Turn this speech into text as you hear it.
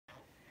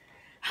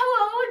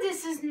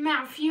this is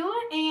Matthew,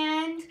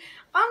 and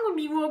I'm going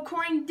to be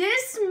recording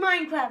this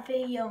Minecraft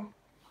video.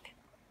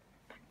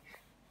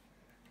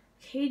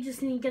 Okay,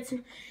 just need to get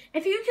some...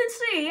 If you can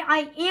see,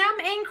 I am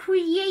in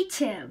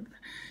creative.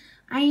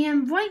 I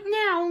am right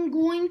now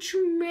going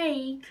to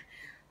make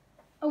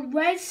a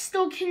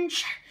redstone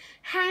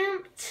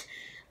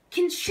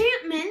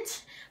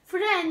enchantment, for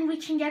then we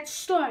can get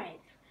started.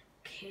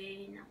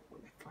 Okay, now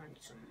we'll find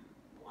some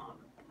water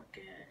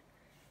bucket.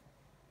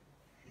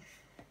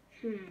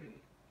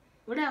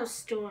 What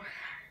else do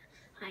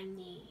I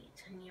need?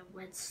 I need a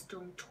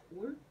redstone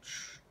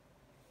torch.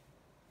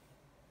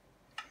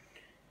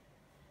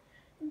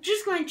 I'm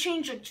just going to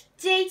change it to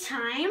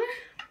daytime.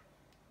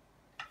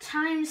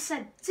 Time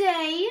set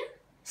day.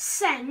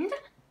 Send.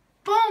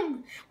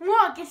 Boom!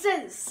 Look, it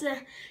says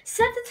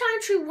set the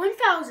time to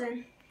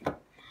 1000.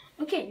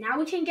 Okay, now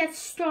we can get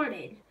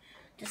started.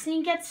 Just need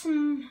to get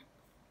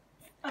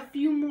a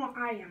few more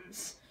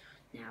items.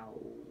 Now,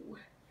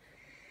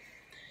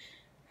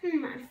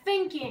 I'm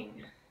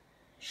thinking,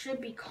 should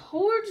it be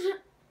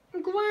colored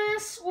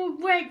grass or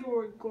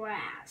regular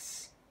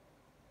grass?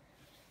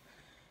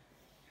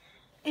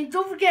 And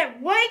don't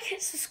forget, like,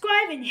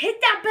 subscribe, and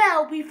hit that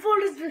bell before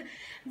this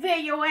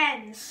video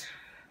ends.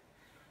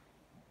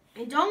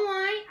 And don't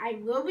worry, I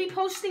will be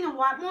posting a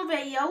lot more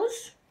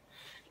videos.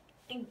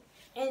 And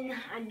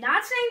I'm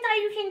not saying that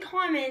you can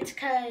comment,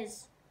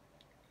 because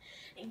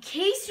in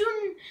case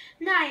you're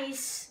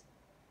nice,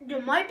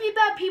 there might be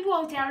bad people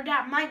out there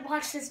that might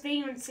watch this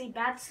video and say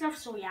bad stuff,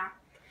 so yeah.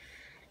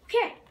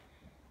 Okay.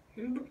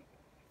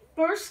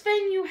 First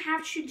thing you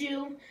have to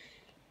do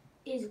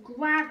is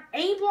grab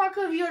any block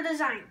of your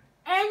design.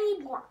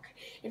 Any block.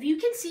 If you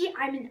can see,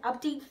 I'm in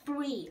update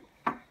 3.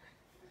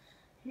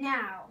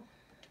 Now,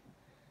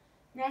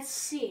 let's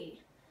see.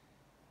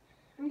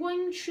 I'm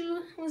going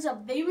to use a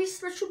very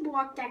special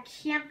block that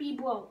can't be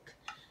broke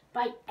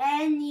by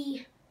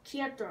any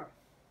character.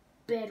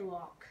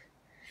 Bedrock.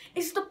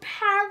 It's the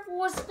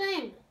powerfulest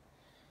thing.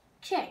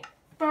 Okay,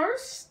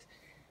 first,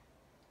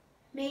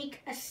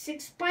 make a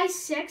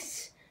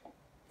 6x6,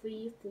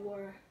 3,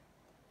 4,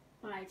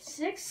 5,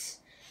 6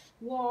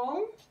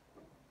 wall.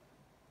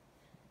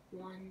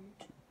 1,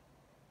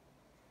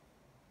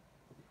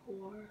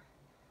 4,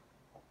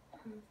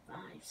 5,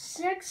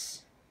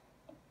 6.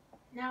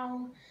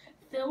 Now,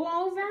 fill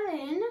all that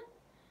in.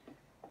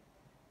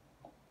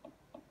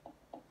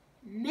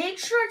 Make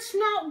sure it's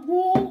not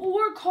wool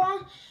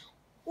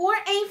or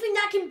anything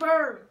that can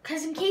burn,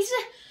 because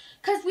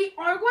we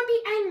are going to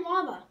be adding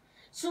lava.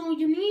 So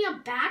you need a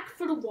back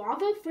for the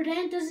lava, for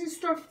then it doesn't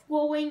start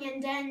flowing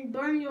and then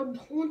burn your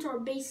whole entire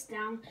base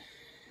down.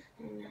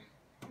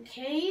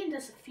 Okay,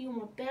 there's a few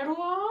more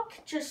bedrock,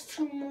 just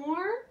 2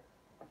 more.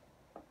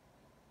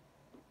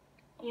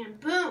 And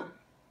boom.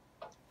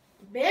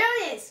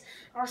 There it is,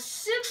 our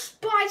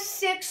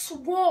 6x6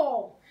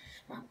 wall.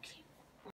 Okay.